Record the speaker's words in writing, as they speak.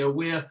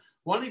We're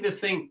wanting to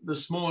think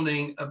this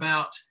morning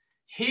about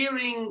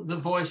hearing the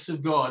voice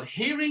of God,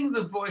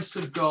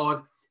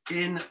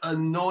 in a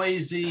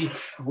noisy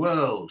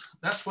world.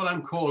 That's what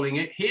I'm calling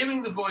it,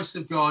 hearing the voice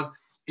of God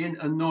in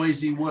a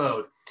noisy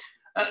world.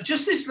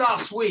 Just this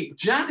last week,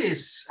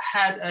 Janice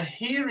had a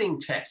hearing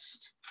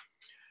test,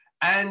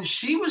 and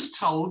she was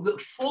told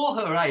that for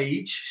her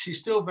age, she's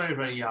still very,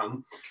 very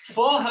young,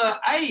 for her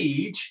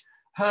age,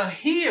 her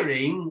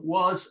hearing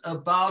was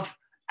above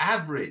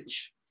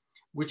average,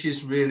 which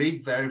is really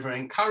very, very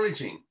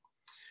encouraging.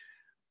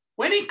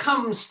 When it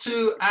comes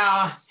to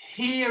our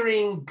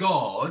hearing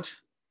God,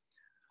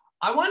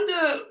 I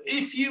wonder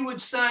if you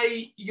would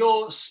say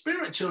your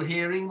spiritual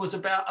hearing was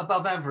about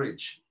above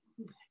average.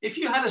 If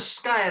you had a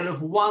scale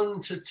of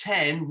 1 to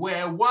 10,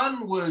 where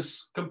 1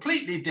 was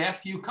completely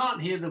deaf, you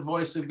can't hear the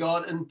voice of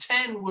God, and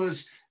 10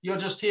 was you're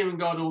just hearing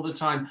God all the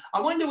time.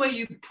 I wonder where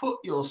you put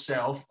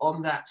yourself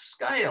on that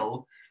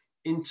scale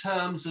in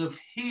terms of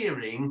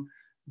hearing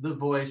the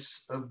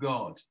voice of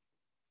God.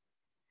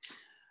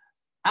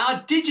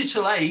 Our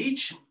digital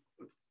age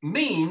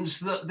means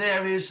that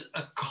there is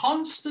a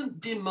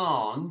constant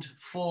demand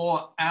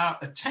for our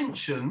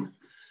attention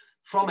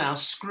from our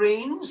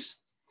screens,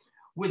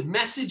 with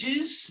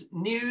messages,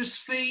 news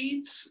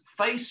feeds,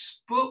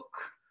 Facebook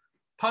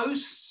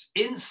posts,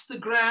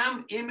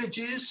 Instagram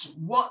images,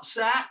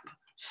 WhatsApp,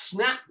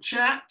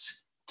 Snapchat,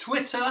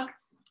 Twitter,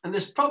 and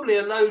there's probably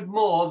a load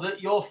more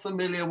that you're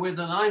familiar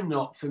with and I'm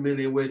not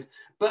familiar with.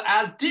 But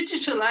our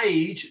digital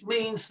age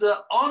means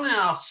that on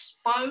our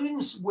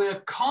phones,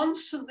 we're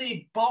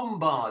constantly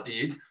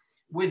bombarded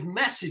with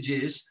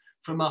messages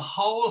from a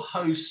whole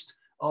host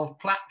of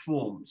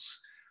platforms.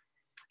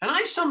 And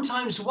I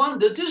sometimes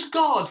wonder, does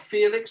God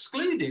feel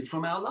excluded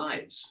from our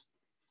lives?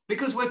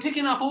 Because we're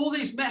picking up all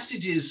these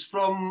messages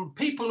from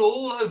people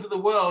all over the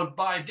world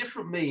by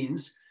different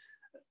means.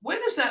 Where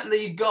does that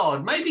leave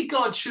God? Maybe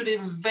God should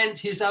invent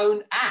his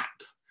own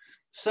app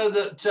so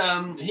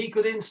that he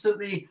could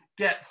instantly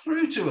get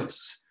through to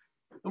us,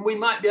 and we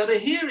might be able to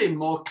hear him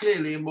more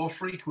clearly and more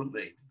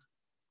frequently.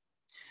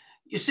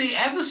 You see,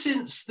 ever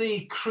since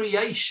the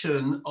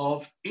creation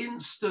of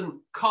instant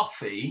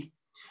coffee,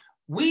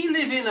 we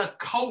live in a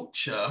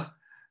culture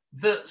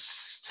that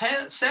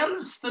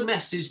sells the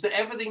message that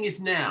everything is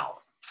now.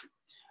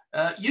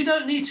 You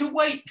don't need to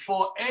wait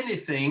for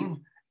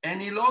anything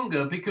any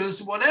longer,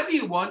 because whatever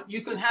you want,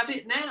 you can have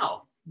it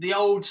now. The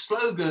old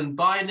slogan,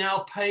 buy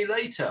now, pay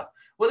later.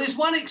 Well, there's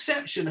one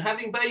exception: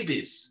 having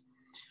babies.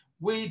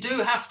 We do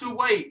have to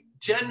wait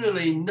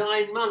generally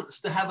 9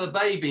 months to have a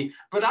baby.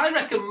 But I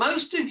reckon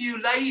most of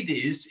you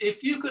ladies,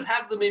 if you could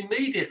have them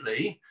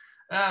immediately,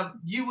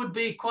 you would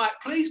be quite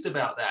pleased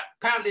about that.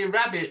 Apparently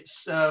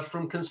rabbits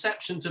from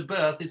conception to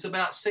birth is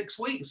about 6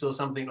 weeks or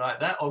something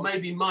like that, or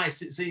maybe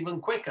mice, it's even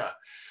quicker.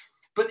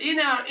 But in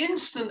our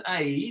instant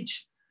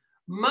age,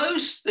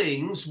 most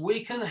things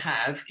we can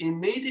have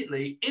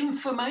immediately.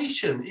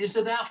 Information is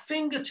at our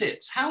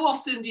fingertips. How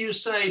often do you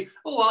say,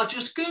 oh, I'll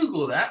just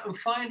Google that and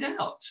find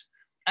out?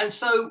 And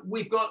so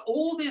we've got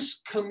all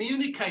this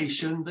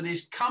communication that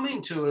is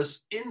coming to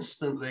us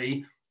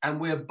instantly, and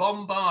we're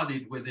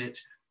bombarded with it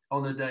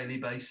on a daily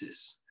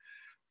basis.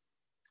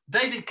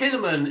 David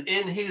Kinnaman,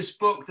 in his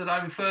book that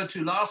I referred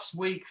to last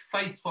week,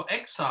 Faith for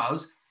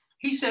Exiles,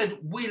 he said,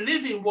 we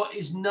live in what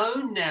is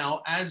known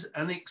now as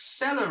an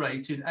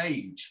accelerated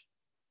age.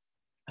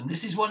 And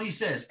this is what he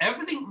says: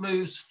 everything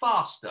moves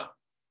faster.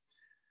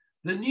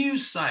 The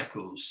news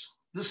cycles,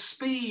 the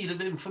speed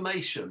of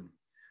information,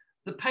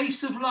 the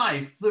pace of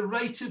life, the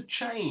rate of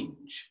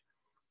change.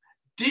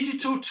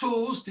 Digital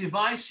tools,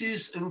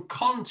 devices, and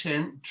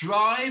content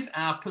drive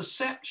our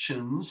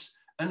perceptions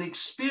and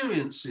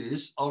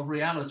experiences of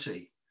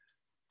reality.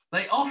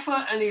 They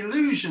offer an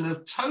illusion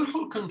of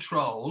total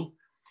control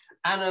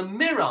and a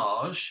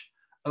mirage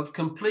of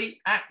complete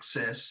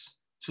access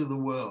to the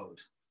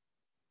world.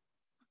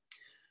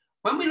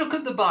 When we look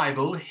at the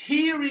Bible,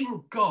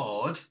 hearing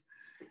God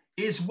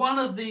is one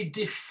of the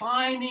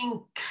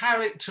defining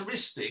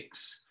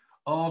characteristics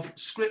of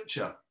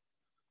Scripture.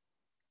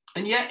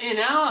 And yet in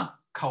our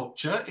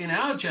culture, in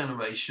our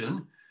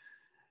generation,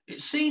 it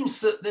seems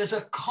that there's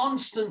a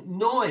constant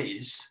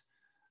noise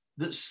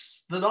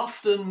that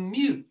often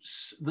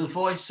mutes the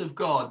voice of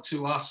God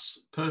to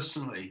us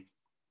personally.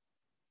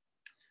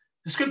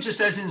 The Scripture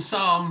says in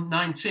Psalm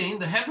 19,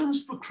 the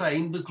heavens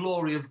proclaim the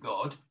glory of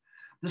God.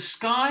 The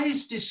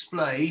skies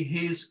display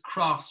his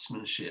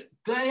craftsmanship.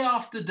 Day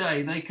after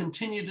day, they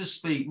continue to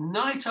speak.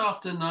 Night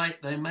after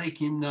night, they make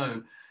him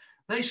known.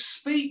 They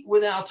speak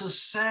without a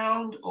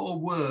sound or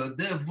word.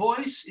 Their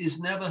voice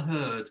is never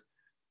heard,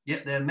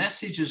 yet their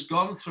message has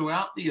gone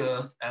throughout the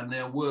earth and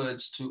their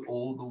words to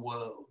all the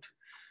world.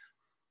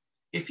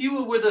 If you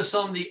were with us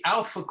on the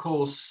Alpha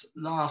course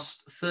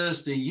last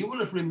Thursday, you will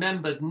have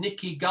remembered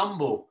Nicky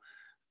Gumbel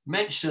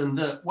mentioned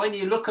that when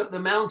you look at the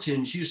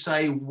mountains, you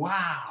say,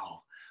 wow.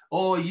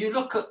 Or you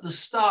look at the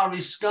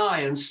starry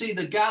sky and see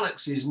the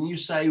galaxies and you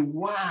say,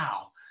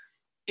 wow.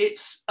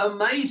 It's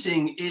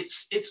amazing.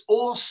 It's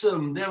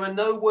awesome. There are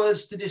no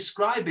words to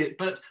describe it,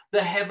 but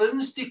the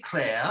heavens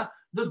declare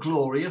the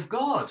glory of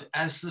God,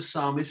 as the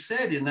psalmist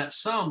said in that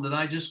psalm that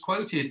I just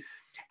quoted.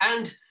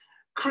 And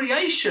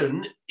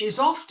creation is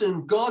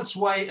often God's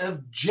way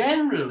of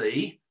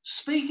generally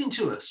speaking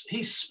to us.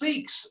 He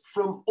speaks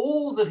from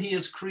all that he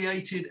has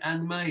created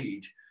and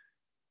made.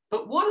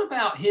 But what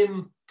about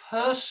him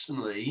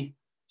personally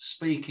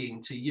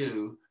speaking to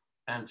you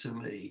and to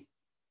me?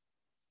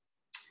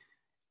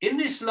 In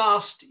this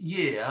last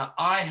year,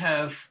 I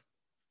have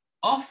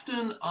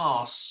often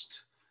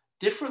asked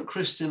different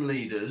Christian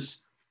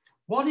leaders,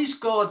 what is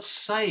God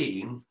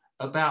saying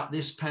about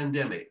this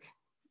pandemic?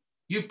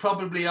 You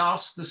probably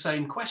asked the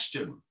same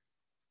question.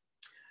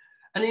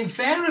 And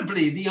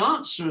invariably, the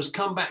answer has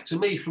come back to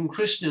me from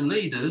Christian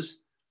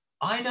leaders,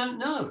 I don't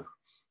know.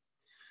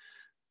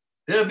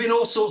 There have been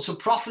all sorts of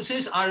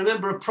prophecies. I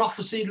remember a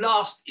prophecy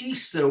last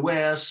Easter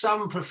where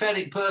some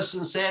prophetic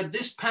person said,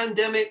 this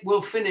pandemic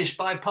will finish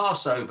by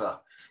Passover.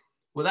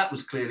 Well, that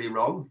was clearly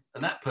wrong,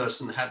 and that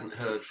person hadn't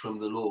heard from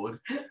the Lord.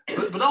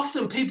 But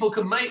often people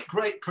can make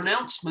great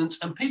pronouncements,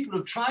 and people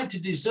have tried to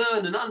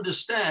discern and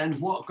understand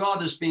what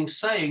God has been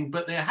saying,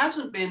 but there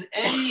hasn't been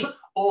any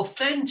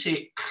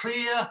authentic,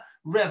 clear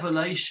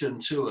revelation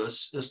to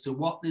us as to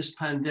what this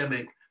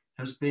pandemic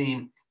has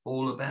been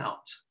all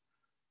about.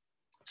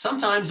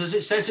 Sometimes, as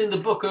it says in the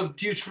book of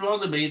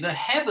Deuteronomy, the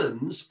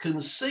heavens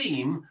can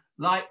seem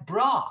like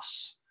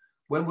brass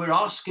when we're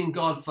asking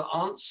God for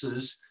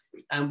answers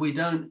and we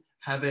don't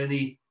have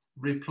any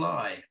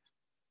reply.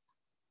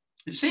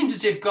 It seems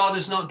as if God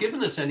has not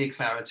given us any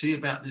clarity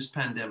about this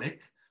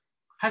pandemic,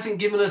 hasn't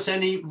given us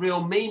any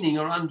real meaning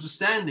or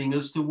understanding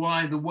as to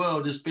why the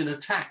world has been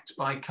attacked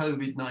by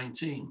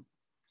COVID-19.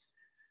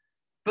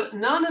 But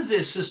none of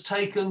this has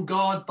taken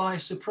God by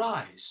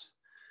surprise.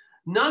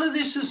 None of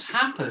this has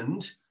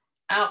happened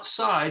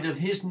outside of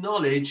his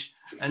knowledge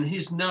and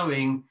his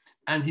knowing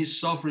and his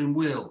sovereign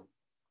will.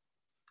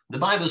 The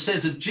Bible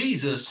says of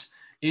Jesus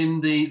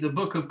in the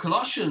book of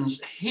Colossians,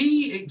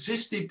 he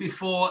existed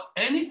before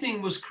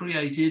anything was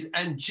created,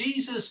 and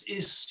Jesus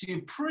is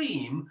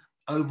supreme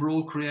over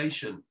all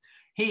creation.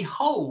 He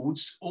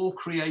holds all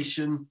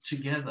creation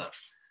together.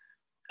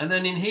 And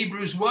then in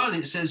Hebrews 1,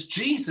 it says,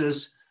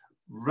 Jesus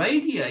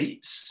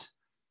radiates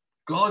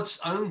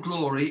God's own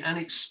glory and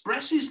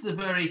expresses the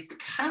very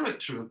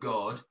character of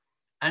God,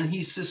 and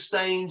he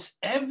sustains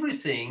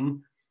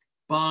everything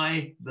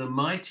by the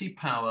mighty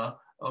power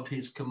of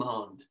his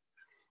command.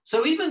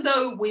 So even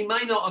though we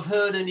may not have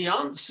heard any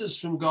answers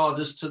from God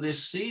as to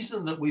this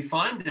season that we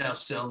find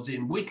ourselves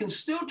in, we can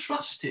still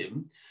trust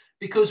him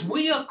because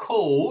we are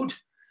called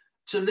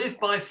to live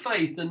by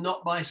faith and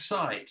not by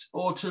sight,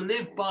 or to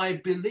live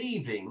by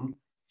believing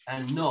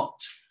and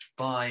not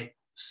by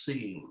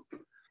seeing.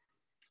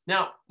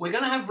 Now, we're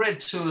going to have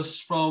read to us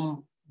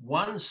from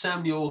 1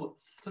 Samuel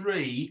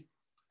 3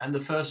 and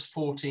the first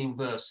 14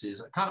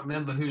 verses. I can't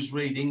remember who's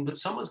reading, but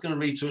someone's going to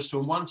read to us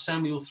from 1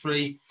 Samuel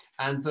 3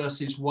 and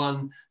verses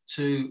 1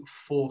 to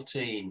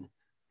 14.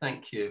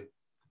 Thank you.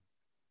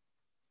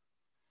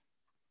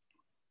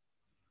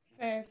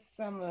 First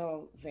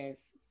Samuel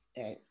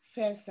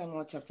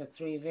chapter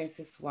 3,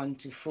 verses 1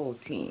 to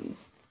 14.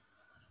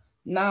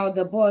 Now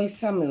the boy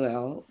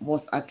Samuel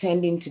was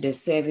attending to the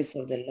service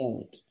of the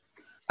Lord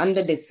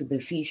under the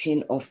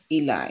supervision of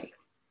Eli.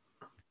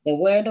 The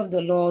word of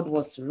the Lord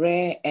was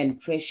rare and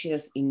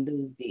precious in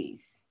those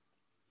days.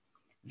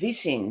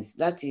 Visions,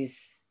 that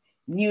is,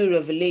 new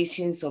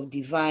revelations of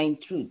divine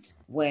truth,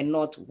 were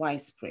not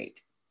widespread.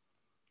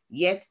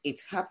 Yet it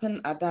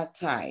happened at that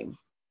time,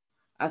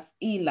 as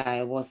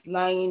Eli was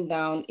lying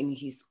down in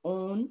his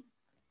own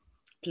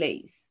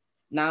place.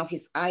 Now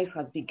his eyes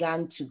had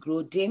begun to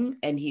grow dim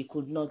and he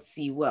could not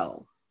see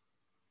well.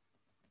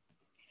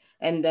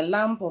 And the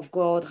lamp of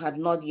God had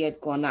not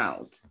yet gone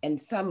out, and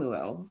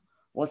Samuel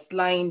was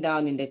lying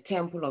down in the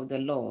temple of the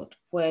Lord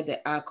where the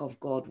ark of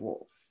God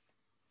was.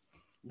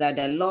 That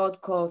the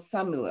Lord called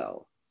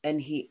Samuel, and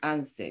he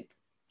answered,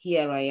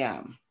 Here I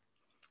am.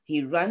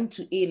 He ran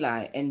to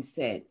Eli and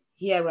said,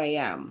 Here I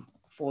am,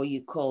 for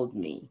you called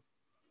me.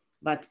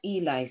 But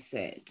Eli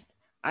said,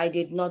 I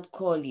did not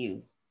call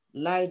you.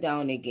 Lie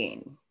down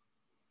again.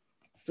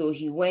 So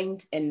he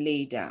went and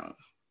lay down.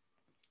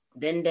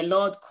 Then the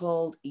Lord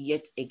called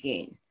yet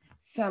again,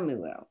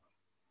 Samuel.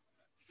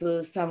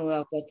 So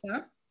Samuel got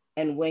up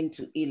and went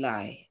to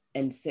Eli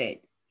and said,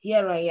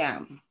 Here I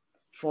am,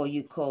 for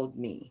you called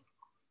me.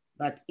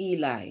 But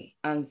Eli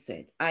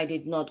answered, I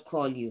did not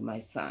call you, my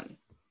son.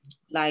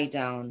 Lie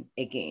down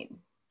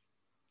again.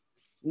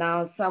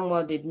 Now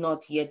Samuel did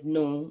not yet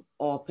know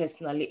or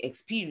personally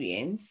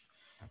experience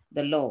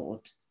the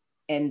Lord,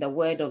 and the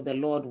word of the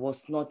Lord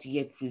was not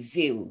yet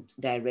revealed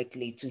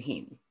directly to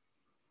him.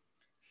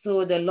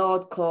 So the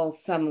Lord called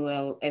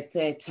Samuel a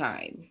third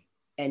time,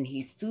 and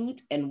he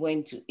stood and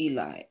went to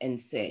Eli and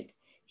said,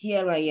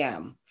 Here I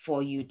am,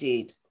 for you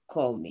did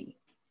call me.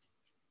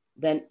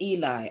 Then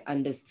Eli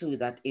understood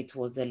that it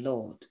was the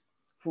Lord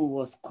who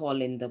was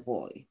calling the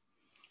boy.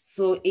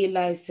 So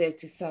Eli said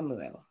to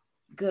Samuel,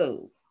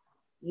 Go,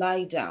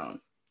 lie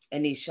down,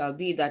 and it shall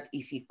be that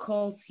if he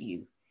calls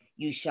you,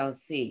 you shall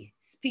say,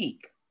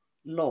 Speak,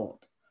 Lord,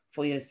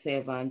 for your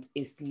servant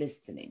is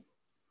listening."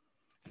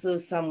 So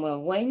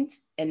Samuel went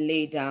and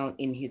lay down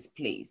in his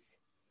place.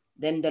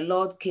 Then the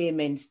Lord came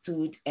and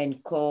stood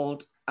and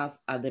called, as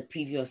at the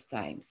previous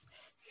times,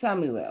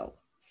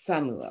 "Samuel,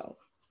 Samuel."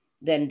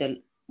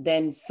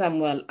 Then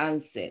Samuel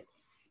answered,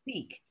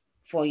 "Speak,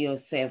 for your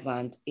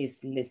servant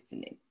is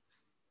listening."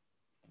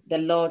 The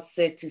Lord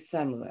said to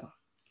Samuel,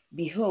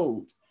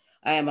 "Behold,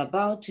 I am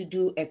about to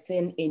do a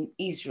thing in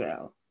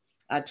Israel,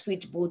 at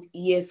which both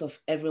ears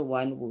of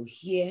everyone will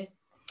hear,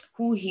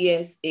 who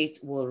hears it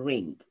will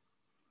ring.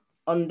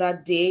 On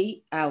that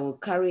day, I will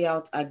carry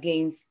out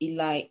against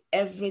Eli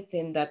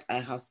everything that I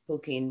have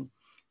spoken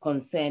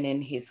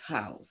concerning his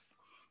house,"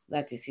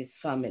 that is his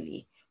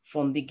family,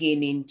 "from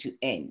beginning to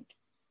end.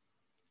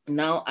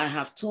 Now I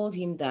have told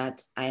him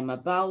that I am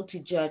about to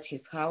judge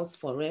his house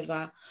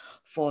forever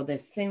for the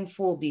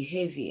sinful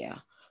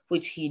behavior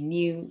which he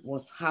knew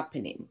was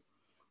happening,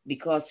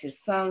 because his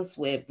sons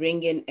were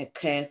bringing a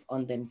curse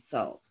on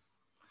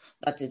themselves,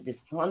 that is,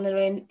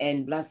 dishonoring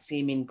and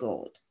blaspheming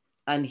God,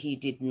 and he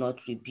did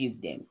not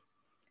rebuke them.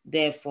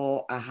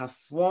 Therefore, I have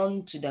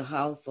sworn to the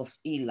house of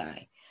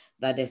Eli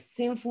that the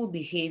sinful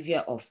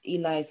behavior of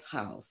Eli's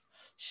house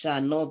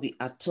shall not be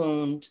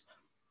atoned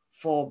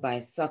for by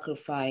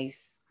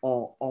sacrifice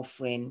or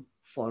offering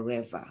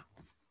forever."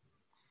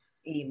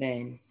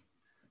 Amen.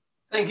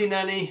 Thank you,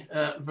 Nanny,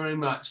 very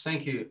much.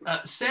 Thank you.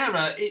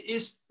 Sarah,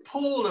 is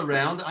Paul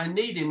around? I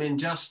need him in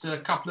just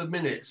a couple of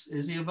minutes.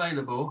 Is he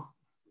available?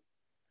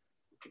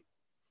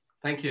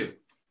 Thank you.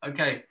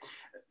 Okay.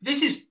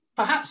 This is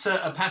perhaps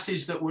a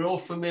passage that we're all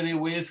familiar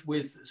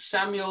with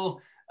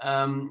Samuel.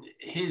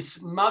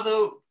 His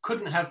mother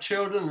couldn't have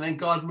children, and then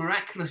God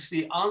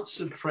miraculously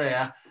answered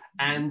prayer.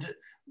 And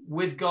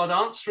with God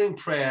answering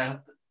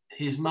prayer,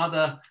 his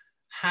mother,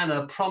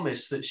 Hannah,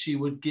 promised that she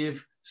would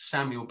give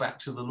Samuel back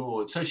to the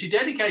Lord. So she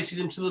dedicated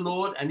him to the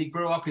Lord, and he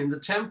grew up in the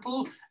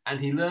temple, and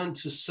he learned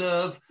to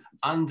serve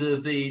under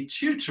the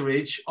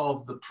tutorage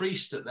of the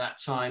priest at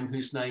that time,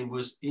 whose name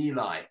was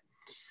Eli.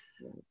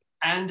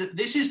 And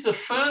this is the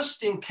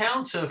first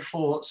encounter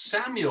for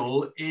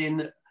Samuel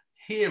in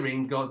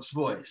hearing God's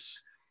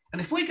voice. And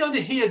if we're going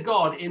to hear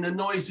God in a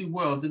noisy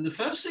world, then the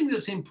first thing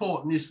that's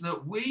important is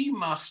that we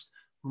must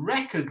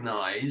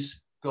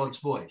recognize God's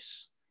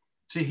voice.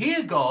 To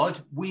hear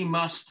God, we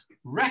must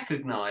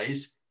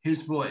recognize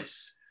his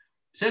voice.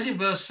 It says in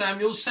verse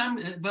 7,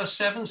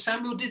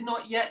 Samuel did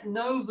not yet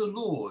know the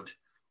Lord,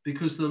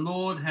 because the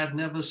Lord had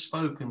never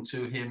spoken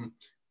to him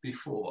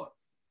before.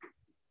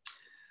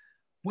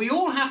 We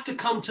all have to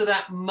come to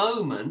that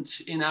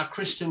moment in our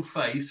Christian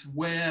faith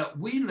where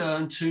we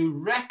learn to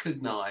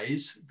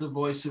recognize the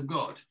voice of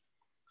God.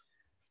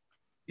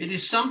 It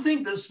is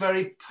something that's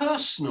very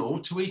personal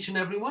to each and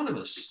every one of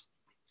us.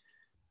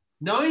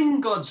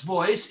 Knowing God's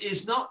voice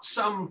is not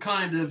some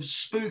kind of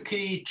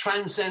spooky,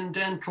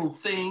 transcendental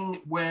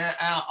thing where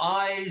our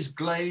eyes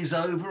glaze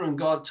over and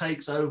God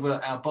takes over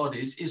our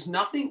bodies. It's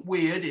nothing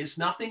weird, it's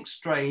nothing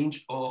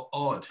strange or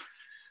odd.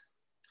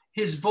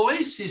 His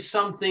voice is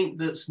something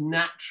that's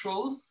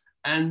natural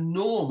and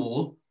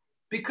normal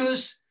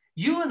because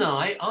you and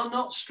I are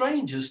not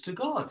strangers to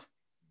God.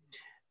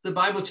 The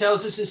Bible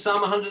tells us in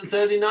Psalm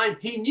 139,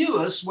 he knew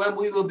us when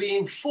we were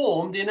being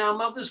formed in our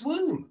mother's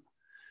womb.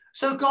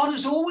 So God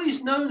has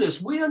always known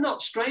us. We are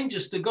not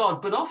strangers to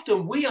God, but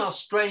often we are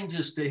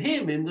strangers to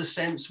him in the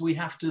sense we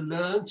have to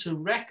learn to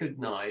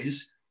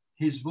recognize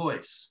his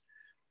voice.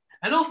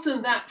 And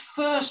often that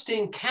first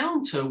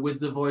encounter with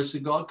the voice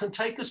of God can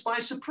take us by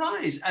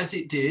surprise, as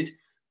it did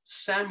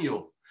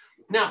Samuel.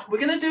 Now,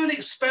 we're going to do an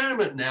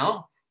experiment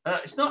now.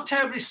 It's not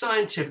terribly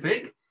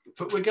scientific,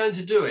 but we're going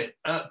to do it.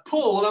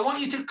 Paul, I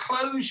want you to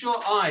close your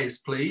eyes,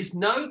 please.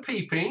 No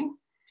peeping,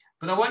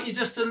 but I want you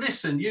just to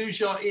listen. Use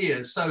your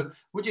ears. So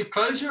would you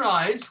close your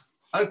eyes?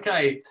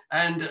 Okay,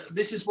 and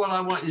this is what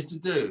I want you to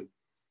do.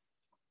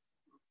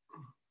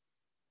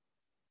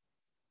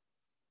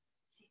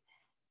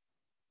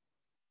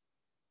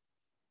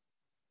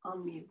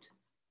 On mute.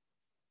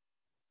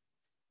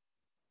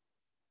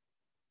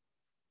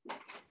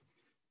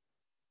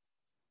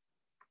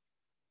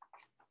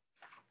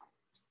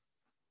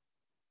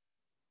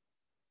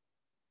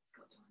 It's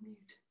got to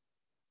unmute.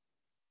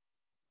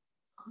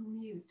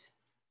 Unmute.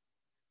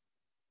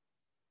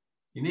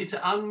 You need to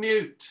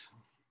unmute.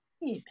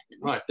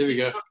 Right, there we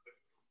go.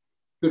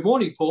 Good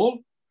morning,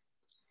 Paul.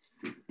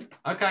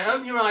 Okay,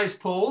 open your eyes,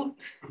 Paul.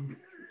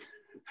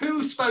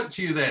 Who spoke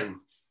to you then?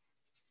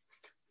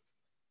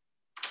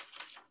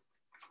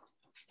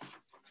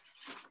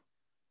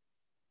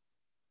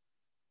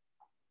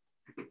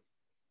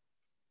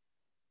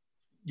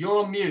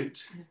 You're on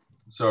mute.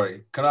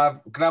 Sorry, can I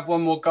have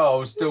one more go? I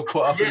was still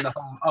caught up in the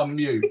whole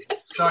unmute.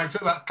 Sorry,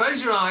 talk about,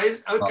 close your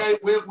eyes. Okay,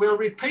 we'll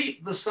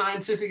repeat the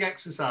scientific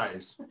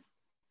exercise.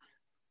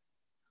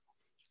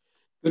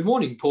 Good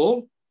morning,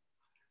 Paul.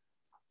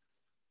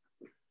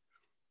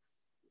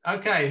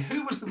 Okay,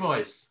 who was the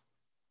voice?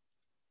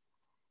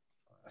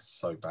 That's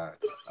so bad.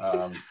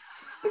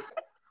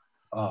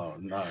 Oh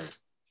no.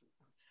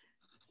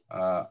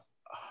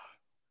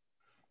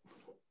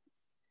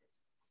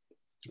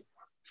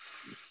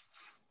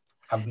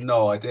 Have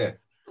no idea.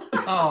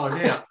 Oh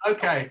dear.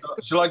 Okay.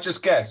 Shall I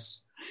just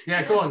guess?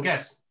 Yeah, go on,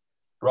 guess.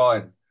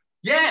 Brian.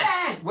 Yes.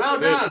 Yes. Well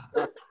Good.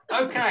 done.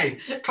 Okay.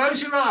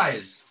 Close your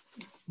eyes.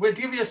 We'll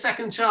give you a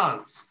second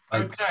chance.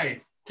 Thanks.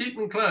 Okay. Keep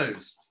them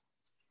closed.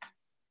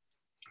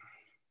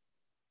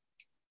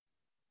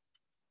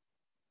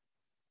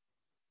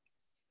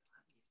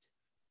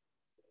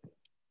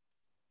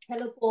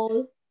 Hello,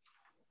 Paul.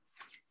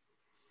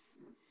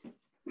 Do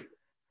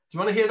you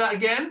want to hear that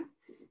again?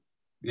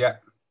 Yeah.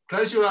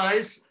 Close your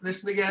eyes.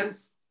 Listen again.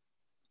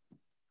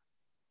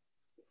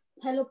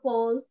 Hello,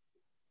 Paul.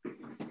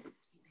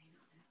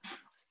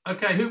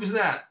 Okay. Who was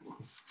that?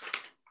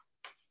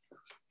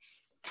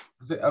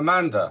 Is it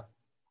Amanda?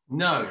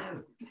 No.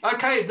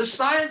 Okay, the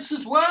science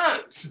has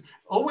worked.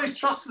 Always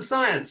trust the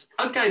science.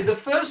 Okay, the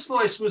first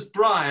voice was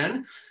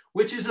Brian,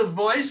 which is a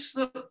voice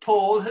that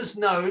Paul has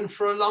known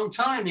for a long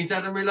time. He's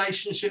had a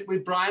relationship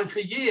with Brian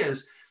for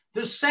years.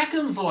 The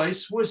second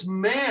voice was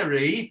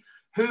Mary,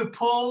 who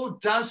Paul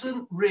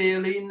doesn't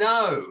really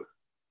know.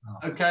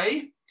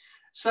 Okay?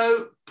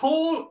 So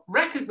Paul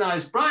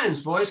recognized Brian's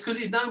voice because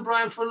he's known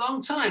Brian for a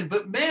long time,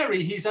 but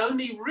Mary, he's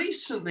only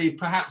recently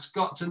perhaps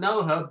got to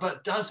know her,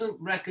 but doesn't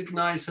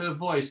recognize her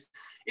voice.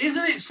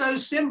 Isn't it so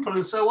simple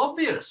and so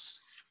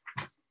obvious?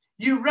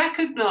 You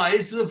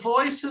recognize the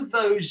voice of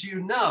those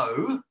you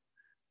know,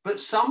 but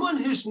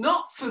someone who's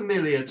not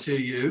familiar to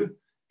you,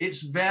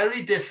 it's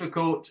very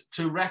difficult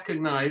to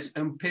recognize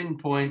and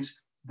pinpoint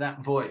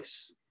that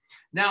voice.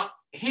 Now,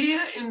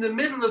 here in the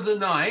middle of the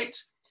night,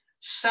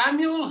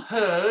 Samuel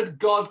heard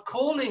God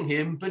calling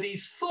him, but he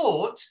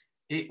thought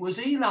it was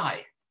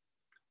Eli.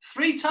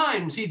 3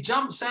 times he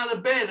jumps out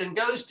of bed and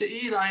goes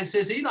to Eli and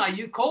says, Eli,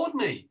 you called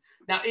me.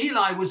 Now,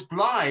 Eli was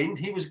blind.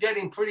 He was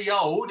getting pretty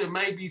old, and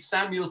maybe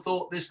Samuel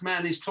thought this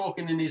man is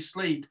talking in his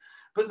sleep.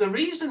 But the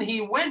reason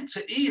he went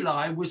to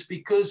Eli was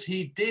because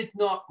he did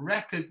not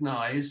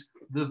recognize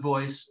the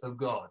voice of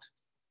God.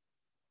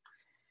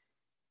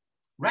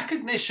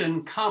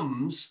 Recognition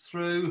comes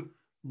through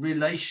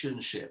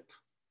relationship.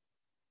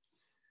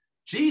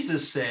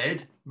 Jesus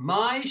said,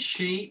 my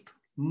sheep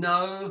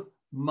know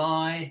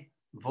my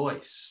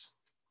voice.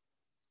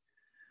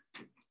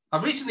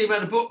 I've recently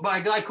read a book by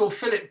a guy called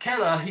Philip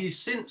Keller. He's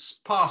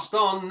since passed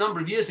on a number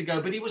of years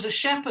ago, but he was a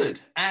shepherd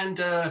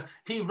and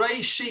he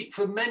raised sheep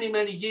for many,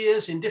 many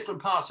years in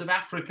different parts of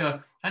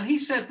Africa. And he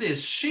said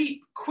this,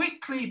 sheep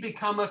quickly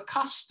become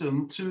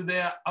accustomed to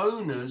their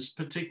owner's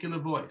particular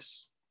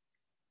voice.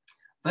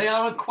 They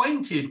are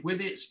acquainted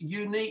with its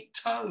unique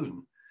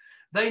tone.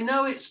 They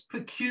know its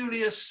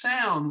peculiar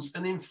sounds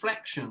and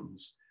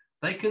inflections.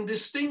 They can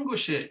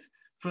distinguish it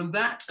from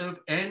that of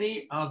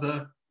any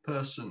other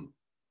person.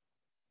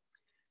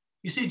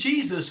 You see,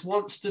 Jesus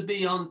wants to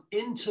be on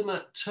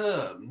intimate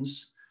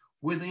terms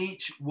with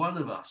each one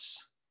of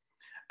us.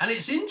 And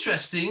it's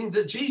interesting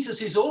that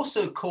Jesus is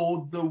also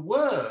called the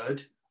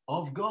Word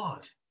of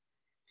God.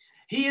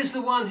 He is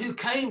the one who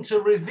came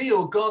to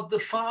reveal God the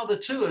Father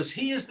to us.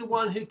 He is the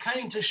one who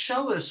came to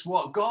show us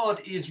what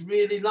God is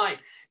really like.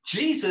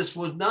 Jesus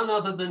was none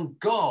other than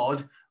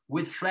God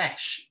with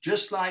flesh,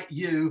 just like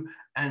you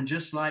and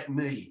just like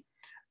me.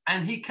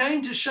 And he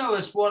came to show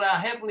us what our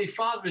Heavenly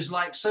Father is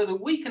like so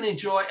that we can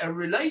enjoy a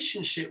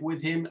relationship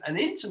with him, an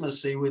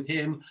intimacy with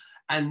him,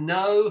 and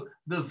know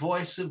the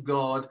voice of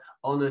God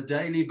on a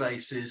daily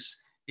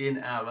basis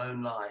in our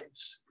own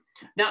lives.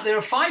 Now, there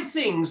are 5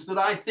 things that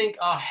I think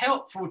are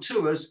helpful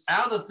to us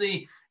out of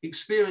the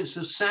experience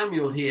of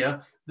Samuel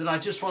here that I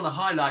just want to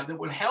highlight that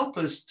will help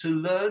us to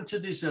learn to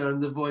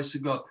discern the voice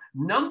of God.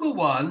 Number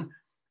 1,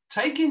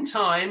 taking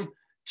time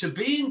to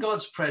be in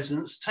God's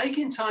presence,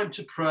 taking time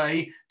to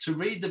pray, to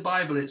read the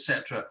Bible,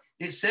 etc.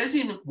 It says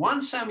in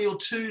 1 Samuel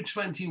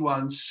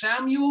 2:21,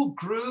 Samuel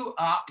grew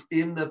up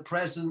in the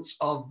presence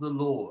of the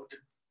Lord.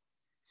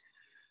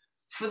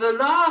 For the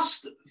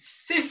last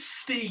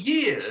 50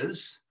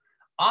 years,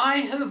 I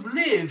have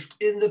lived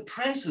in the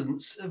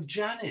presence of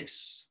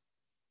Janice.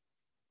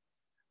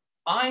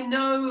 I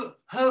know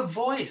her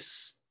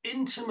voice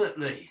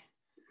intimately.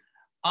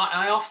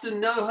 I often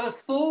know her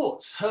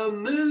thoughts, her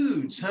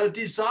moods, her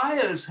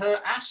desires,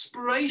 her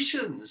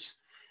aspirations.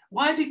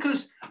 Why?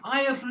 Because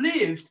I have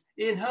lived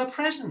in her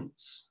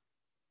presence.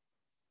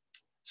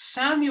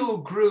 Samuel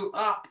grew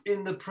up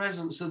in the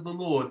presence of the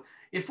Lord.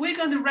 If we're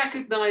going to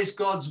recognize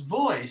God's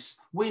voice,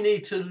 we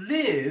need to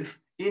live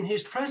in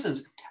his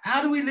presence.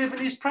 How do we live in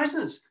his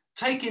presence?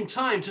 Taking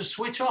time to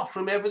switch off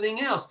from everything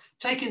else,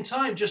 taking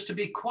time just to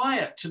be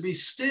quiet, to be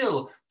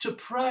still, to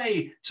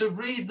pray, to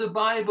read the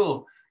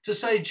Bible, to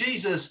say,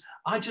 Jesus,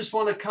 I just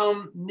want to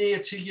come near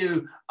to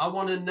you. I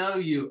want to know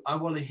you. I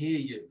want to hear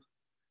you.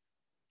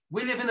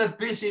 We live in a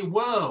busy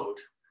world,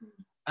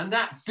 and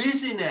that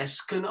busyness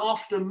can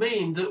often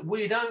mean that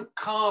we don't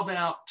carve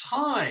out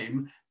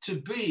time to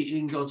be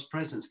in God's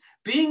presence.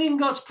 Being in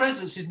God's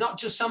presence is not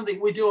just something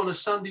we do on a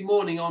Sunday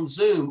morning on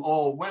Zoom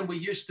or when we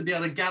used to be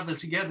able to gather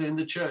together in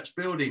the church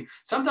building.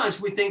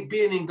 Sometimes we think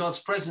being in God's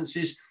presence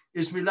is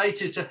is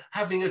related to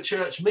having a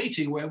church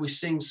meeting where we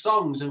sing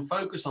songs and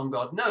focus on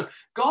God. No,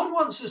 God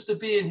wants us to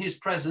be in his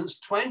presence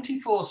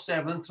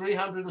 24/7,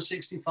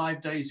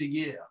 365 days a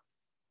year.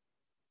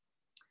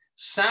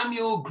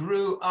 Samuel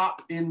grew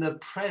up in the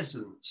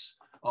presence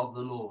of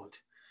the Lord.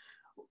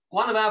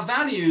 One of our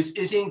values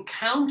is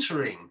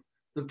encountering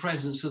the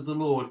presence of the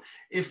Lord.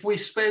 If we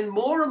spend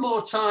more and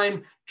more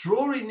time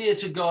drawing near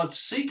to God,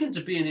 seeking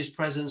to be in his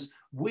presence,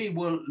 we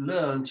will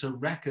learn to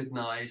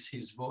recognize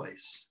his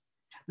voice.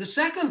 The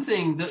second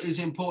thing that is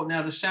important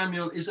out of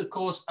Samuel is, of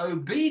course,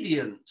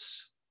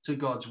 obedience to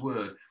God's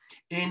word.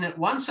 In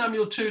 1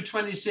 Samuel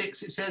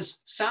 2:26, it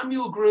says,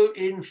 Samuel grew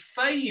in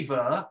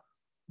favor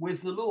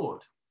with the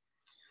Lord.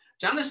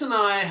 Janice and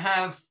I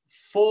have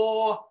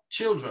 4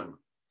 children,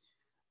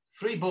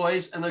 3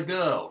 boys and a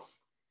girl.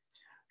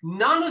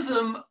 None of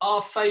them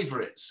are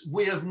favorites.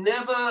 We have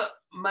never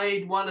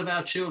made one of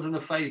our children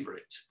a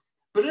favorite.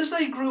 But as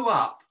they grew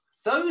up,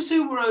 those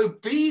who were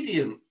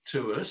obedient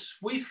to us,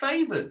 we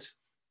favored.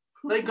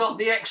 They got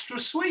the extra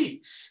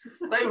sweets.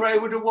 They were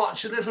able to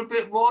watch a little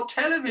bit more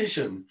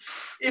television.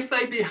 If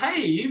they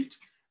behaved,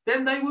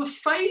 then they were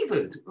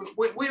favored.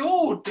 We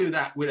all do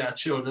that with our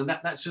children.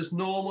 That's just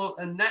normal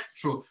and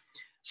natural.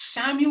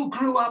 Samuel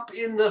grew up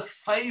in the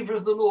favor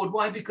of the Lord.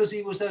 Why? Because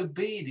he was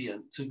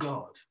obedient to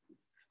God.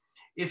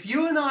 If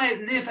you and I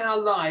live our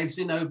lives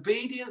in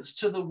obedience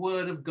to the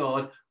word of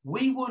God,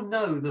 we will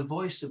know the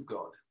voice of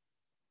God.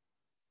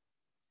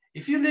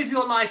 If you live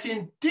your life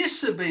in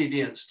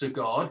disobedience to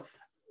God,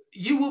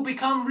 you will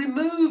become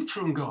removed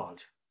from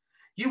God.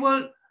 You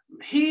won't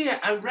hear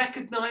and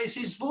recognize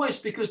his voice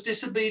because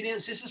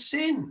disobedience is a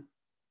sin.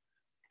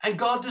 And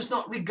God does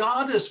not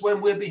regard us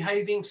when we're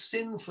behaving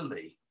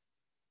sinfully.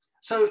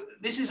 So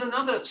this is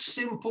another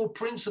simple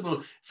principle.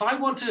 If I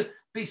want to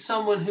be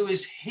someone who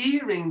is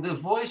hearing the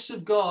voice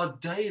of God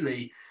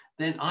daily,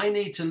 then I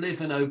need to live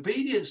in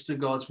obedience to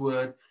God's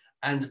word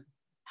and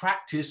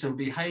practice and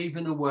behave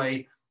in a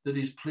way that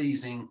is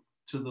pleasing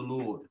to the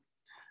Lord.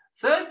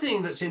 Third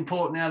thing that's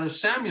important out of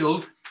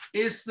Samuel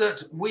is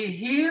that we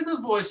hear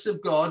the voice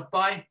of God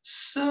by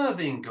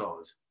serving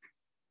God.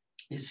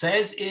 It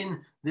says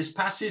in this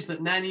passage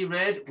that Nanny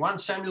read, 1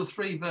 Samuel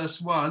 3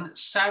 verse 1,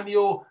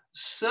 Samuel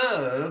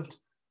served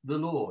the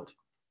Lord.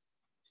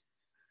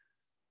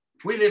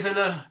 We live in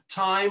a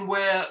time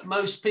where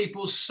most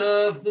people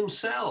serve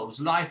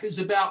themselves. Life is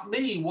about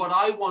me, what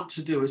I want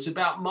to do. It's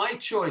about my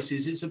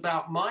choices. It's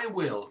about my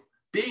will.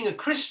 Being a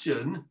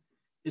Christian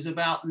is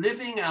about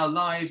living our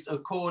lives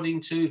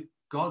according to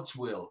God's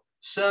will,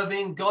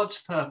 serving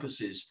God's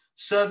purposes,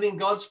 serving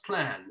God's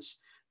plans,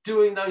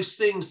 doing those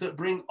things that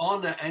bring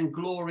honor and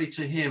glory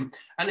to him.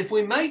 And if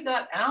we make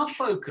that our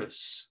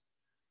focus,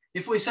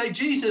 if we say,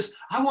 Jesus,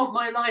 I want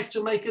my life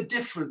to make a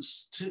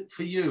difference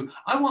for you.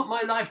 I want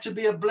my life to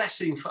be a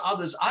blessing for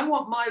others. I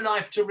want my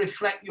life to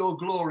reflect your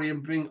glory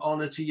and bring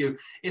honor to you.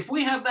 If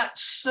we have that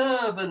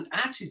servant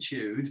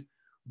attitude,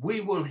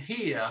 we will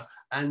hear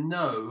and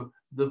know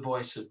the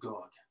voice of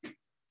God. It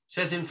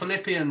says in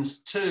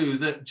Philippians 2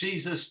 that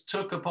Jesus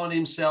took upon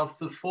himself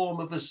the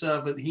form of a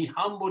servant. He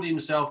humbled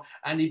himself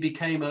and he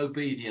became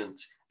obedient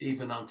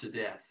even unto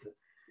death.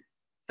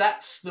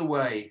 That's the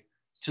way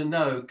to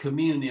know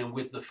communion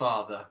with the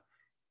Father,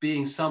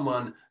 being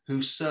someone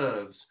who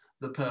serves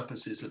the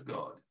purposes of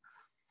God.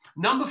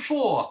 Number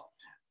 4,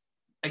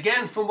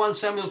 again from 1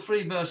 Samuel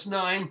 3 verse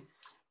 9,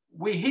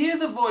 we hear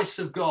the voice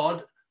of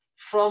God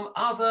from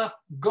other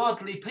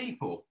godly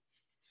people.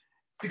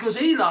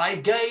 Because Eli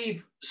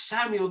gave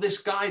Samuel this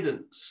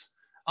guidance.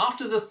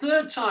 After the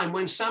 3rd time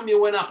when Samuel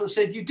went up and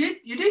said, you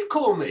did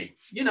call me,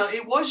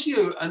 it was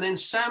you. And then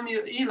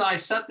Eli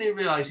suddenly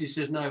realized, he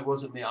says, no, it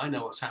wasn't me. I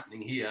know what's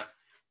happening here.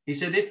 He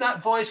said, if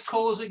that voice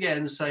calls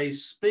again, say,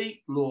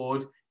 speak,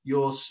 Lord,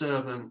 your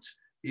servant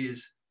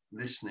is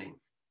listening.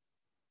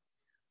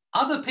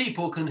 Other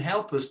people can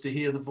help us to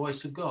hear the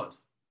voice of God.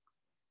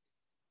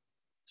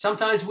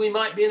 Sometimes we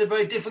might be in a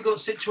very difficult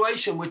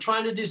situation. We're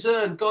trying to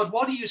discern, God,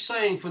 what are you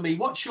saying for me?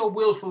 What's your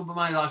will for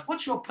my life?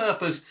 What's your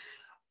purpose?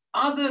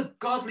 Other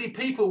godly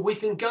people we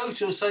can go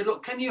to and say,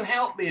 look, can you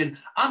help me? And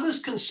others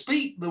can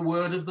speak the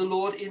word of the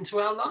Lord into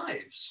our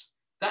lives.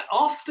 That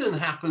often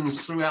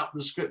happens throughout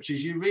the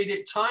scriptures. You read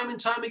it time and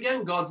time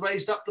again. God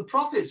raised up the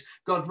prophets.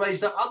 God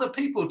raised up other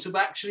people to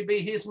actually be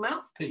his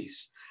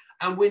mouthpiece.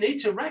 And we need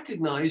to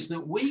recognize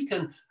that we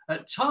can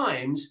at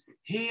times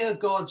hear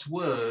God's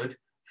word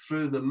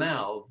through the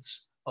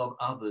mouths of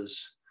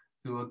others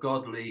who are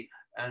godly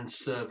and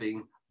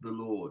serving the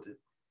Lord.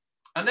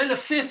 And then a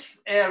 5th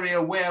area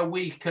where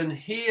we can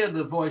hear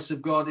the voice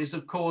of God is,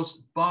 of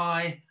course,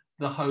 by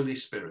the Holy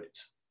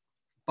Spirit.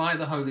 By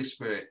the Holy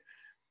Spirit.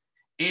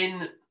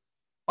 In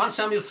 1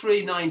 Samuel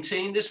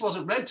 3:19, this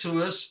wasn't read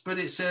to us, but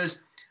it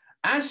says,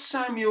 as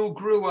Samuel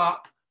grew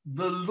up,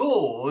 the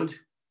Lord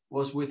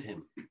was with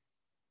him.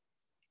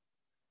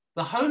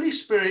 The Holy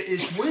Spirit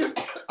is with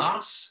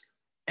us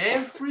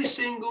every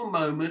single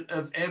moment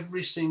of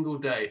every single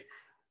day.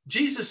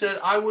 Jesus said,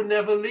 I will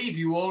never leave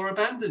you or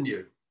abandon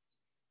you.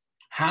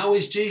 How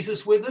is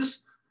Jesus with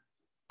us?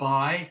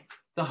 By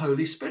the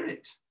Holy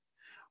Spirit.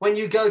 When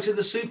you go to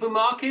the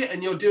supermarket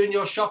and you're doing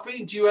your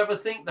shopping, do you ever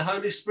think the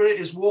Holy Spirit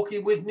is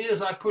walking with me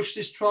as I push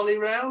this trolley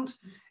around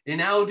in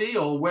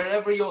Aldi or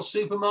wherever your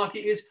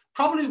supermarket is?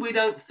 Probably we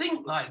don't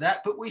think like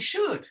that, but we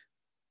should,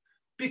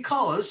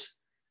 because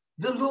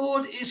the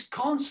Lord is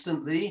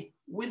constantly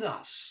with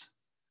us.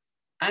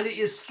 And it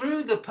is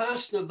through the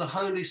person of the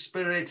Holy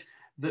Spirit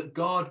that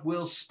God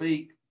will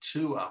speak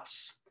to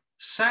us.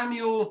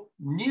 Samuel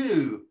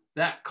knew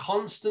that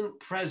constant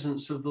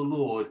presence of the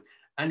Lord,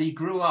 and he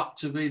grew up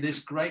to be this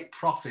great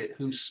prophet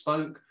who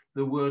spoke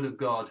the word of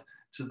God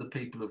to the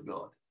people of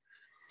God.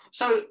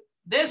 So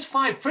there's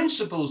 5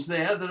 principles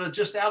there that are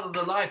just out of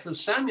the life of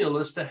Samuel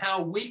as to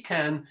how we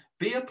can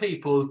be a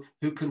people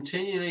who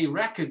continually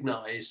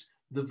recognize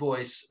the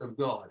voice of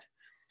God.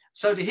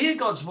 So to hear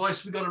God's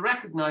voice, we've got to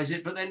recognize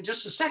it. But then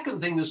just a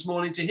second thing this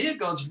morning, to hear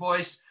God's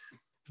voice,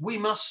 we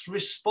must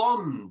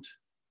respond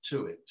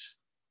to it.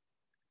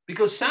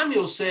 Because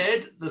Samuel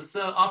said,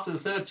 after the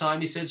 3rd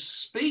time, he said,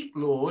 "Speak,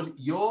 Lord,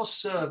 your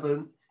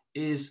servant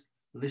is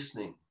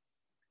listening."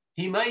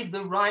 He made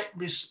the right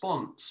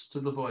response to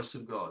the voice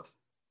of God.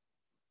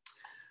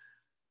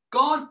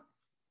 God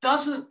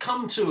doesn't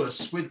come to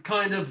us with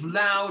kind of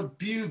loud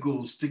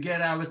bugles to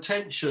get our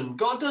attention.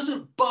 God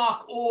doesn't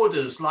bark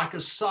orders like a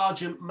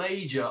sergeant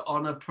major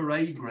on a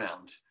parade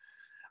ground.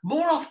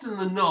 More often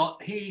than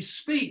not, he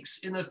speaks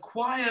in a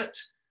quiet,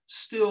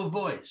 still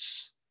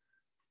voice,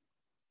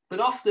 but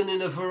often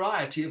in a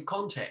variety of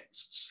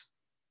contexts.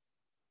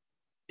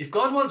 If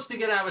God wants to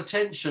get our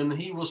attention,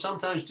 he will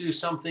sometimes do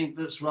something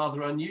that's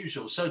rather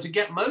unusual. So to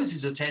get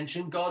Moses'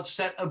 attention, God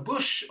set a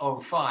bush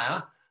on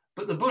fire,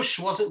 but the bush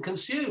wasn't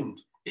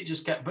consumed. It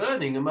just kept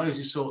burning, and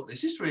Moses thought,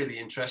 this is really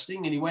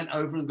interesting, and he went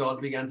over and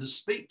God began to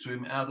speak to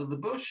him out of the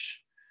bush.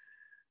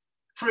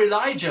 For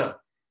Elijah,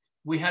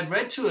 we had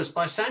read to us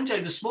by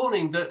Sanjay this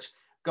morning that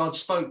God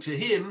spoke to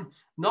him,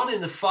 not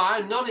in the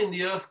fire, not in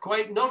the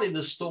earthquake, not in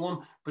the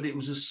storm, but it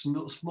was a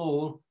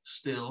small,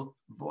 still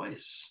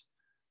voice.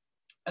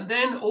 And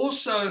then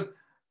also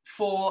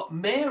for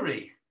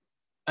Mary,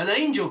 an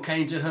angel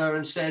came to her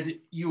and said,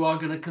 "You are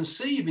going to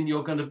conceive and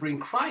you're going to bring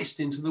Christ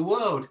into the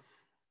world."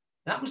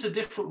 That was a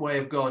different way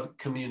of God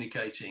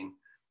communicating.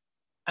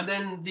 And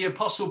then the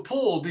Apostle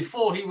Paul,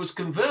 before he was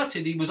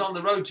converted, he was on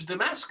the road to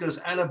Damascus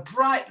and a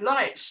bright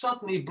light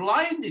suddenly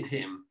blinded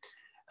him.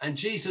 And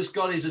Jesus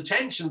got his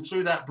attention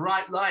through that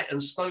bright light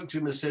and spoke to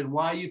him and said,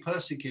 "Why are you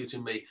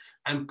persecuting me?"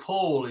 And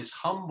Paul is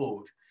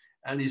humbled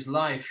and his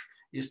life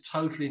is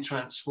totally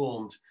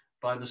transformed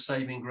by the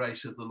saving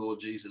grace of the Lord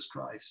Jesus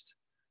Christ.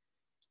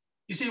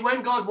 You see,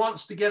 when God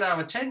wants to get our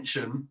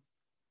attention,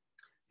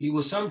 he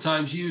will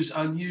sometimes use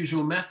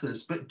unusual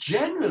methods, but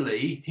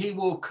generally he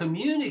will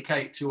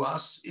communicate to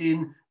us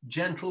in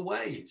gentle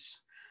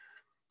ways.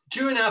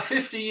 During our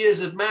 50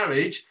 years of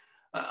marriage,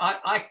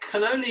 I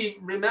can only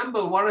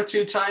remember 1 or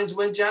 2 times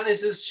when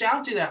Janice has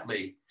shouted at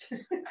me.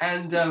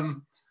 And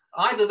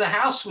either the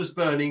house was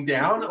burning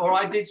down or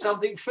I did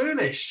something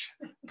foolish.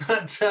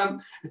 But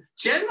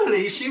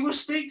generally, she will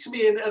speak to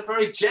me in a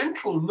very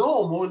gentle,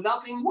 normal,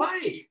 loving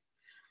way.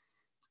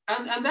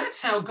 And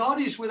that's how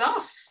God is with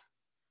us.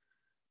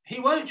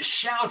 He won't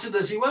shout at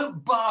us. He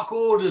won't bark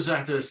orders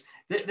at us.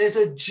 There's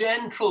a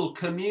gentle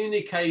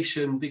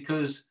communication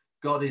because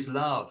God is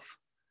love.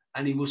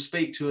 And he will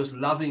speak to us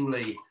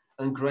lovingly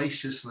and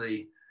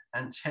graciously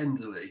and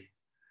tenderly.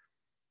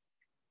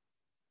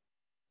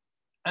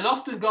 And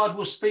often God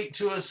will speak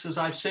to us, as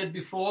I've said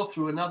before,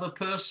 through another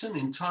person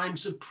in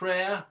times of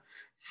prayer,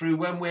 through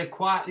when we're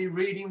quietly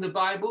reading the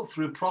Bible,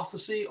 through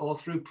prophecy or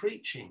through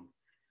preaching.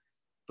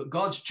 But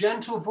God's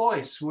gentle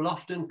voice will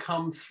often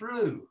come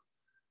through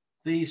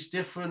these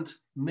different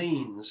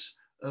means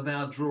of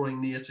our drawing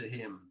near to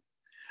him.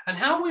 And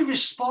how we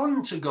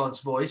respond to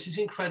God's voice is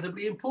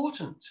incredibly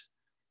important.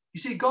 You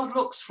see, God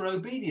looks for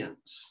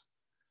obedience.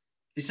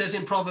 It says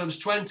in Proverbs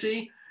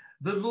 20,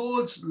 "The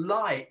Lord's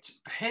light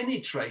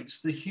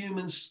penetrates the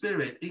human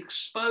spirit,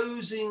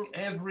 exposing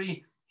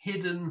every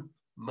hidden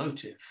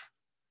motive."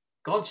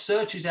 God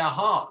searches our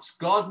hearts.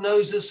 God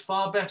knows us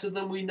far better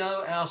than we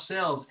know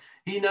ourselves.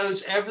 He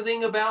knows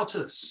everything about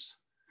us,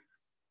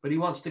 but he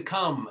wants to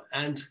come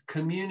and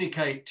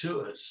communicate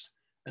to us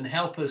and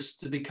help us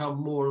to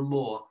become more and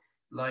more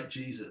like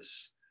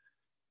Jesus.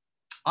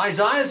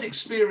 Isaiah's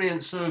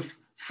experience of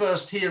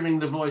first hearing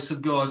the voice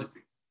of God,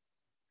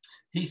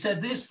 he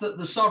said this, that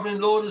the sovereign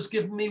Lord has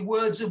given me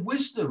words of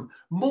wisdom.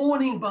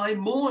 Morning by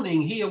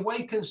morning, he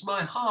awakens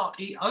my heart.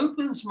 He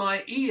opens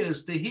my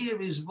ears to hear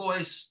his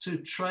voice, to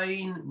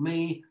train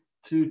me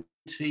to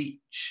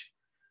teach.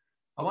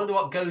 I wonder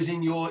what goes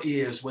in your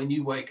ears when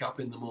you wake up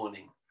in the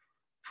morning.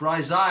 For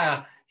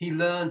Isaiah, he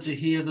learned to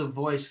hear the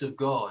voice of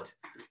God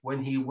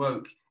when he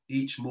woke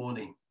each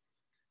morning.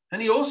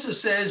 And he also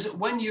says,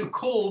 when you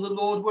call, the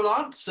Lord will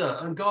answer,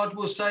 and God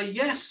will say,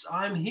 "Yes,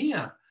 I'm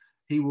here,"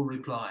 he will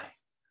reply.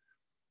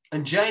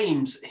 And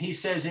James, he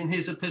says in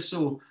his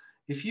epistle,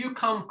 if you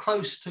come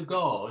close to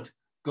God,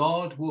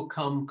 God will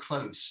come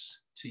close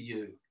to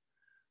you.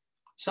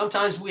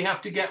 Sometimes we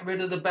have to get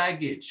rid of the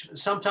baggage.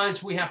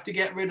 Sometimes we have to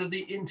get rid of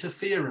the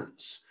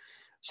interference.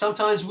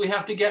 Sometimes we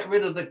have to get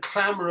rid of the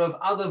clamor of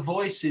other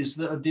voices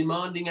that are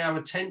demanding our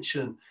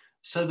attention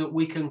so that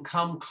we can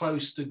come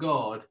close to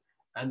God,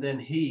 and then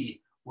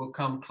he will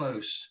come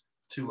close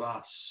to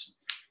us.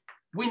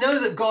 We know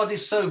that God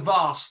is so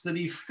vast that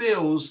he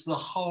fills the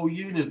whole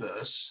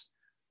universe,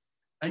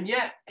 and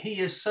yet he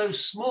is so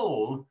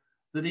small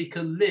that he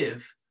can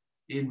live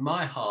in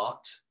my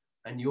heart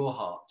and your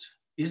heart.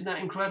 Isn't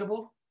that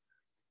incredible?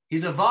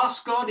 He's a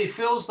vast God. He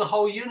fills the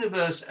whole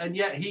universe, and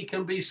yet he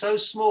can be so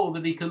small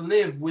that he can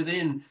live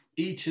within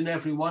each and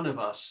every one of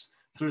us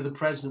through the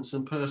presence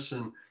and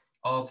person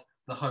of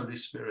the Holy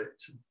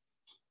Spirit.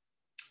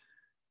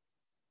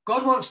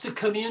 God wants to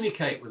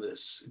communicate with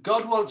us.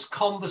 God wants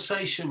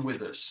conversation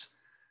with us,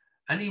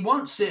 and he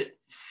wants it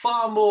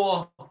far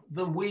more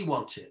than we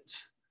want it.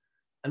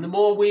 And the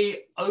more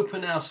we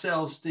open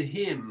ourselves to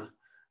him,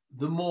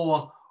 the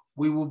more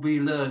we will be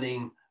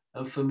learning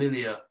and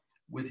familiar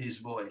with his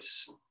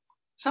voice.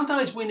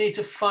 Sometimes we need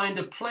to find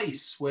a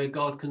place where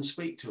God can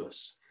speak to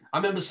us. I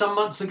remember some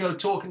months ago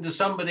talking to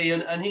somebody,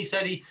 and he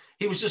said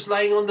he was just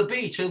laying on the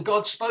beach and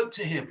God spoke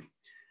to him.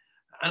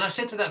 And I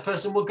said to that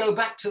person, well, go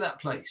back to that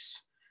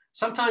place.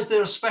 Sometimes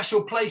there are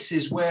special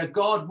places where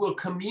God will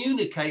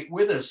communicate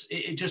with us.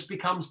 It just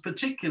becomes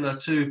particular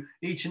to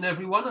each and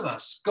every one of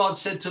us. God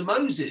said to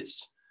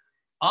Moses,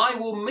 I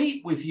will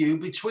meet with you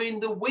between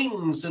the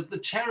wings of the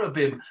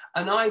cherubim,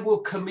 and I will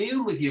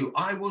commune with you.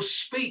 I will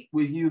speak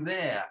with you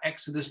there.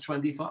 Exodus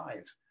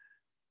 25.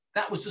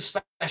 That was a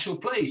special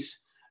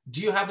place. Do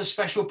you have a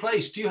special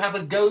place? Do you have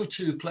a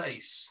go-to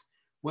place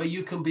where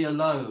you can be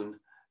alone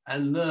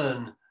and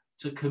learn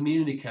to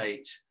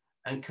communicate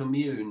and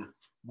commune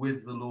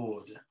with the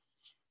Lord?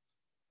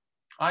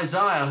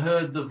 Isaiah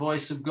heard the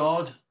voice of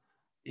God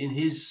in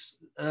his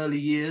early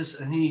years,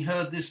 and he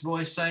heard this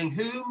voice saying,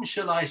 whom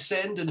shall I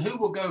send and who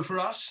will go for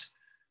us?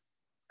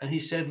 And he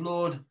said,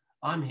 Lord,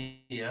 I'm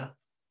here,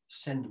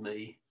 send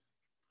me.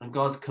 And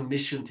God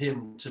commissioned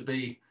him to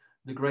be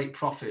the great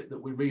prophet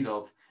that we read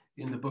of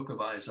in the book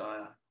of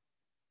Isaiah.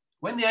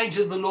 When the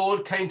angel of the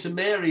Lord came to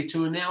Mary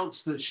to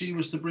announce that she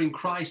was to bring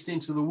Christ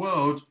into the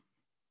world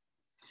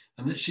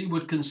and that she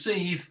would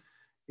conceive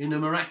in a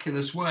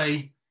miraculous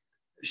way,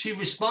 she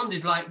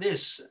responded like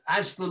this,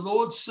 as the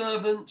Lord's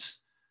servant,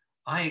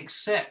 I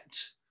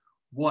accept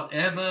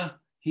whatever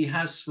he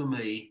has for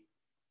me.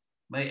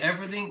 May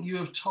everything you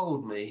have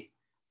told me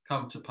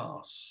come to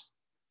pass.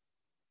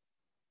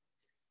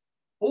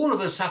 All of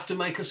us have to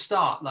make a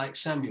start like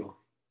Samuel.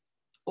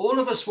 All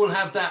of us will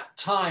have that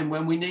time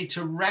when we need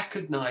to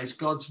recognize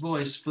God's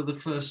voice for the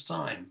first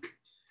time.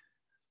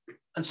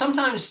 And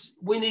sometimes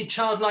we need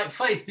childlike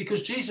faith,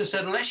 because Jesus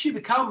said, unless you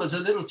become as a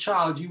little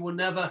child, you will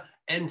never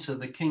enter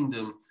the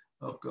kingdom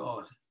of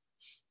God.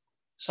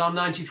 Psalm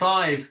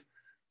 95,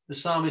 the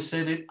psalmist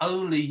said, if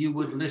only you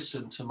would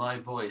listen to my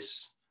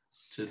voice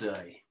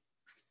today.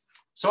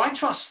 So I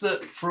trust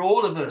that for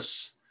all of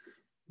us,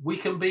 we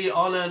can be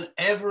on an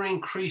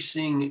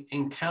ever-increasing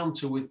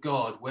encounter with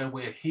God where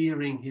we're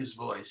hearing his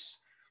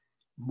voice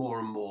more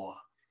and more.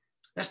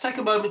 Let's take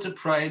a moment to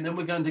pray, and then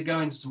we're going to go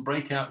into some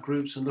breakout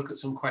groups and look at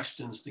some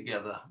questions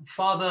together.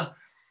 Father,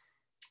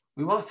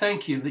 we want to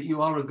thank you that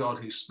you are a God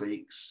who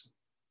speaks.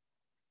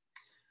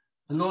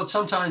 And Lord,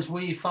 sometimes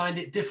we find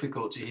it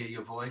difficult to hear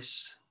your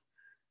voice,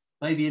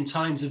 maybe in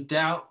times of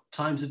doubt,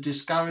 times of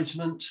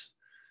discouragement,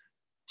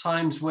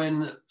 times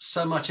when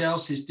so much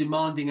else is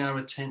demanding our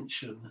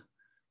attention.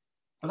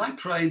 But I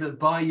pray that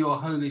by your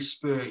Holy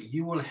Spirit,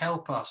 you will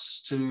help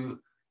us to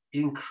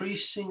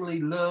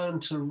increasingly learn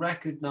to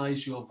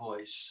recognize your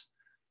voice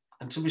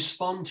and to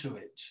respond to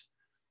it,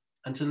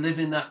 and to live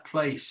in that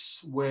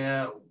place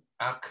where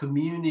our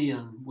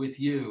communion with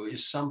you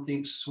is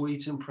something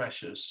sweet and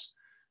precious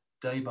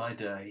day by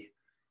day.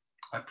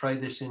 I pray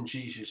this in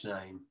Jesus'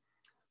 name.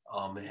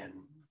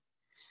 Amen.